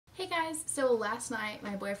guys, so last night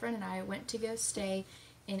my boyfriend and I went to go stay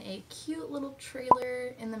in a cute little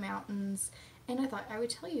trailer in the mountains, and I thought I would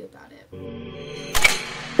tell you about it.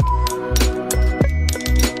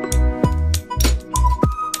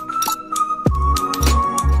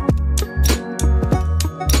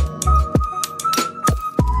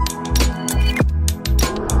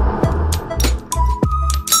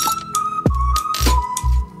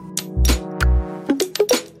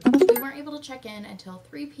 Check in until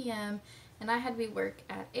 3 p.m. and I had to be work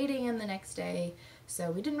at 8 a.m. the next day,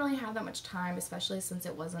 so we didn't really have that much time, especially since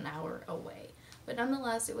it was an hour away. But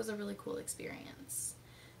nonetheless, it was a really cool experience.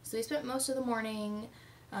 So we spent most of the morning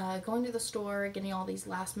going to the store, getting all these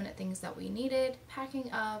last minute things that we needed,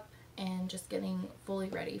 packing up, and just getting fully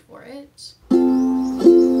ready for it.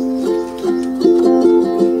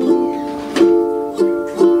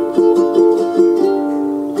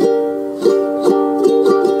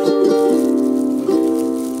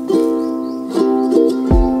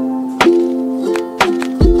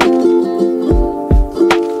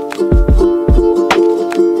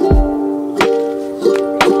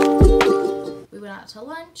 To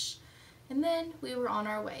lunch, and then we were on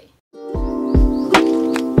our way.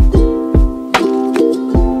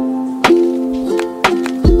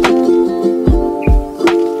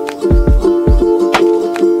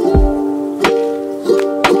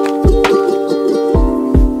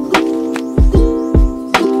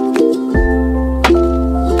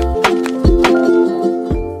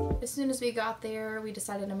 As soon as we got there, we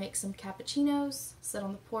decided to make some cappuccinos, sit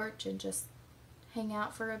on the porch, and just hang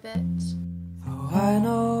out for a bit. Oh, I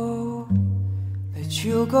know that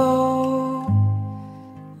you'll go,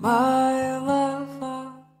 my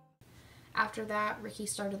love. After that, Ricky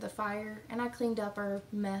started the fire, and I cleaned up our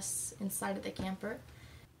mess inside of the camper.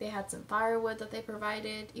 They had some firewood that they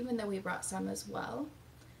provided, even though we brought some as well.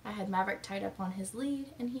 I had Maverick tied up on his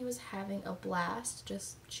lead, and he was having a blast,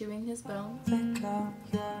 just chewing his bone. Think I'm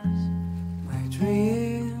yours, my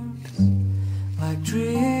dreams, like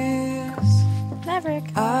dreams. Maverick.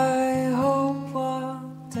 I hope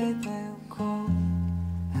one day they'll go,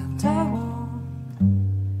 and I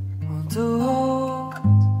want to hold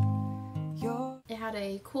your... It had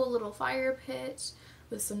a cool little fire pit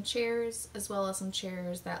with some chairs, as well as some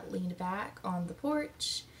chairs that leaned back on the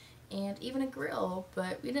porch, and even a grill,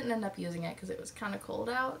 but we didn't end up using it because it was kind of cold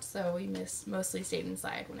out, so we mostly stayed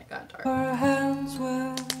inside when it got dark. Our hands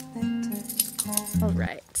when it is cold.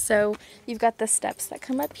 Alright, so you've got the steps that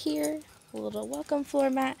come up here, a little welcome floor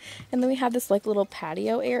mat, and then we have this like little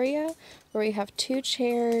patio area where we have 2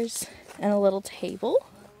 chairs and a little table,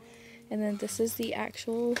 and then this is the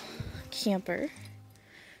actual camper.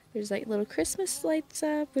 There's like little Christmas lights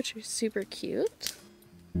up, which are super cute.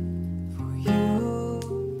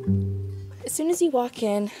 As soon as you walk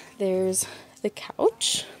in, there's the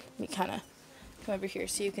couch. Let me kind of come over here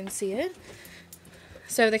so you can see it.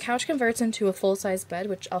 So the couch converts into a full-size bed,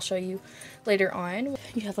 which I'll show you later on.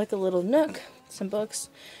 You have like a little nook, some books.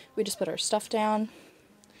 We just put our stuff down.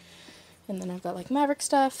 And then I've got like Maverick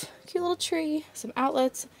stuff, cute little tree, some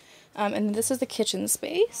outlets. And then this is the kitchen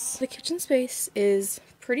space. The kitchen space is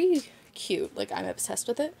pretty cute. Like, I'm obsessed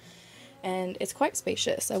with it. And it's quite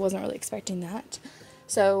spacious. I wasn't really expecting that.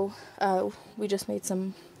 So we just made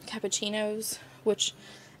some cappuccinos, which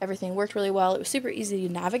everything worked really well. It was super easy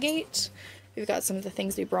to navigate. We've got some of the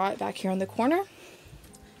things we brought back here in the corner.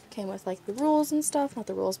 Came with like the rules and stuff, not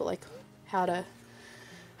the rules, but like how to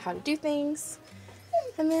do things.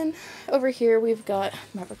 And then over here we've got,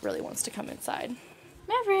 Maverick really wants to come inside.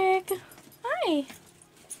 Maverick, hi.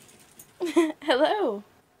 Hello.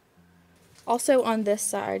 Also on this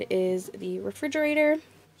side is the refrigerator,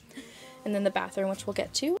 and then the bathroom, which we'll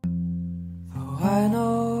get to. Oh, I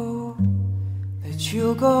know that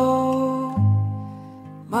you'll go,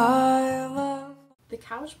 my love. The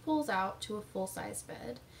couch pulls out to a full-size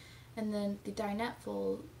bed, and then the dinette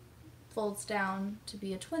folds down to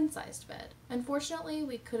be a twin-sized bed. Unfortunately,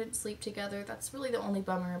 we couldn't sleep together. That's really the only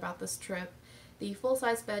bummer about this trip. The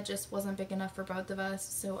full-size bed just wasn't big enough for both of us,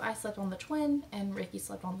 so I slept on the twin, and Ricky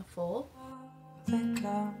slept on the full. Think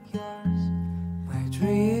I'm yours, my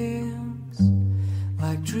dreams,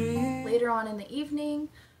 like dreams. Later on in the evening,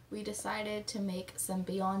 we decided to make some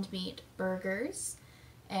Beyond Meat burgers,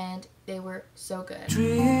 and they were so good.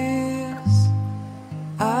 Dreams,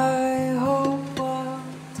 I hope one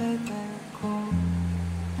day they'll go,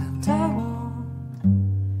 and I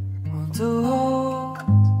want to hold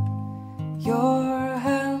your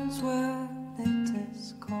hands when it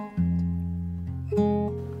is cold.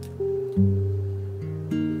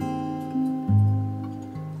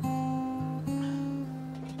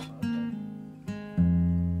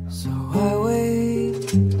 So I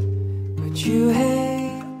wait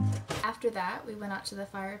that, we went out to the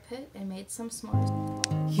fire pit and made some s'mores.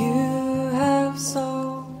 You have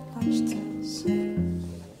so much to say.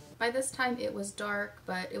 By this time it was dark,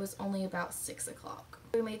 but it was only about 6 o'clock.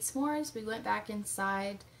 We made s'mores, we went back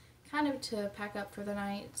inside kind of to pack up for the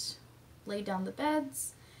night, laid down the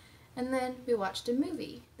beds, and then we watched a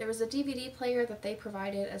movie. There was a DVD player that they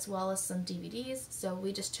provided as well as some DVDs, so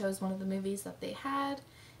we just chose one of the movies that they had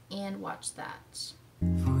and watched that.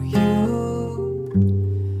 For you,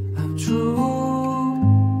 I'm true.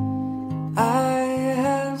 I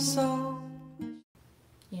have so.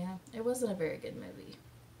 Yeah, it wasn't a very good movie,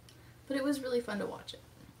 but it was really fun to watch it.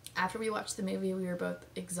 After we watched the movie, we were both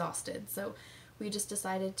exhausted, so we just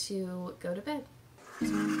decided to go to bed.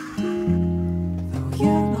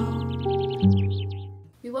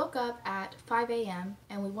 We woke up at 5 a.m.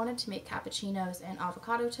 and we wanted to make cappuccinos and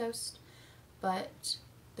avocado toast, but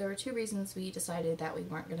there were 2 reasons we decided that we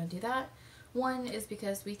weren't going to do that. One is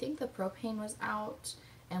because we think the propane was out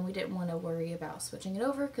and we didn't want to worry about switching it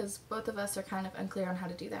over because both of us are kind of unclear on how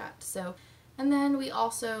to do that. So, and then we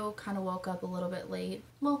also kind of woke up a little bit late.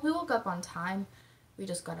 Well, we woke up on time, we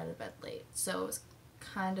just got out of bed late, so it was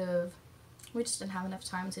kind of, we just didn't have enough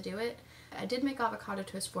time to do it. I did make avocado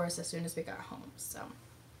toast for us as soon as we got home, so.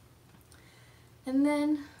 And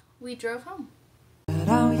then we drove home. But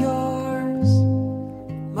I'm yours,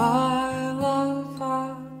 my love,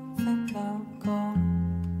 I think I'm gone.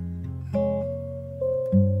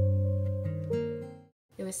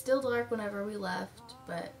 It was still dark whenever we left,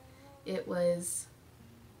 but it was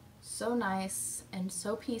so nice and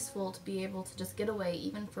so peaceful to be able to just get away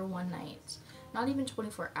even for one night, not even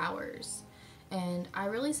 24 hours. And I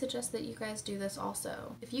really suggest that you guys do this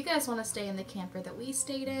also. If you guys want to stay in the camper that we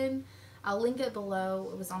stayed in, I'll link it below.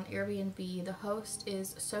 It was on Airbnb. The host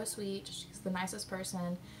is so sweet. She's the nicest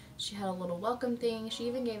person. She had a little welcome thing. She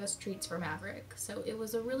even gave us treats for Maverick. So it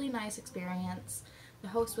was a really nice experience. The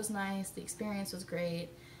host was nice. The experience was great.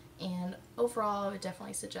 And overall, I would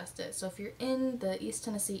definitely suggest it. So if you're in the East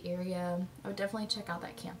Tennessee area, I would definitely check out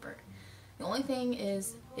that camper. The only thing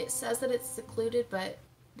is, it says that it's secluded, but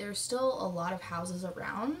there's still a lot of houses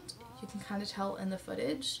around. You can kind of tell in the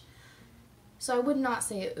footage. So I would not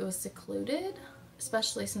say it was secluded,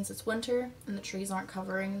 especially since it's winter and the trees aren't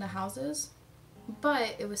covering the houses.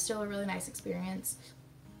 But it was still a really nice experience.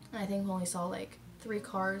 And I think we only saw like 3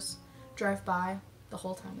 cars drive by the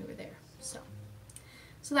whole time we were there. So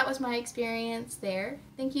that was my experience there.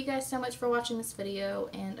 Thank you guys so much for watching this video,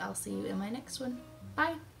 and I'll see you in my next one.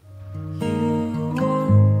 Bye!